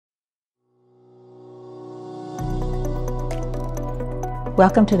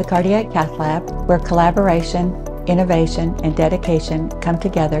Welcome to the Cardiac Cath Lab, where collaboration, innovation, and dedication come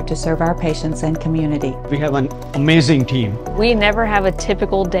together to serve our patients and community. We have an amazing team. We never have a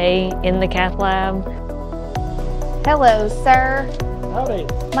typical day in the cath lab. Hello, sir. Howdy.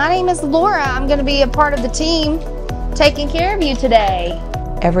 My name is Laura. I'm going to be a part of the team taking care of you today.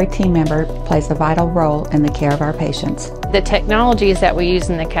 Every team member plays a vital role in the care of our patients. The technologies that we use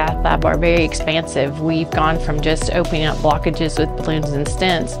in the cath lab are very expansive. We've gone from just opening up blockages with balloons and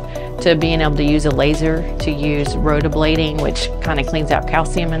stents to being able to use a laser, to use rotablating, which kind of cleans out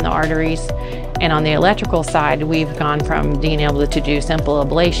calcium in the arteries. And on the electrical side, we've gone from being able to do simple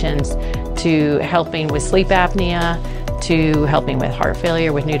ablations to helping with sleep apnea, to helping with heart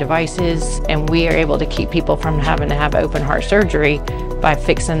failure with new devices. And we are able to keep people from having to have open heart surgery by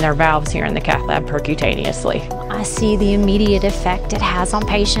fixing their valves here in the cath lab percutaneously. I see the immediate effect it has on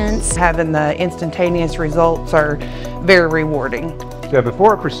patients. Having the instantaneous results are very rewarding. So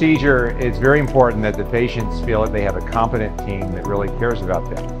before a procedure, it's very important that the patients feel that they have a competent team that really cares about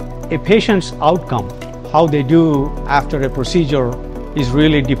them. A patient's outcome, how they do after a procedure, is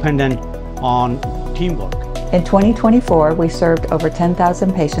really dependent on teamwork. In 2024, we served over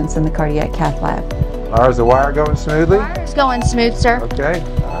 10,000 patients in the Cardiac Cath Lab. Is the wire going smoothly? It's going smooth, sir. Okay.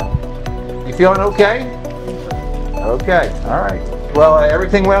 You feeling okay? Okay, all right. Well,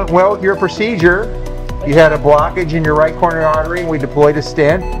 everything went well with your procedure. You had a blockage in your right coronary artery, and we deployed a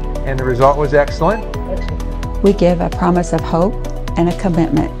stent, and the result was excellent. We give a promise of hope and a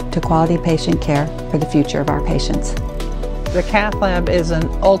commitment to quality patient care for the future of our patients. The cath lab is an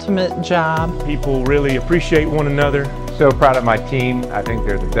ultimate job. People really appreciate one another. So proud of my team. I think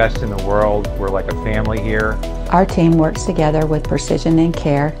they're the best in the world. We're like a family here. Our team works together with precision and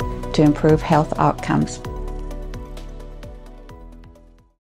care to improve health outcomes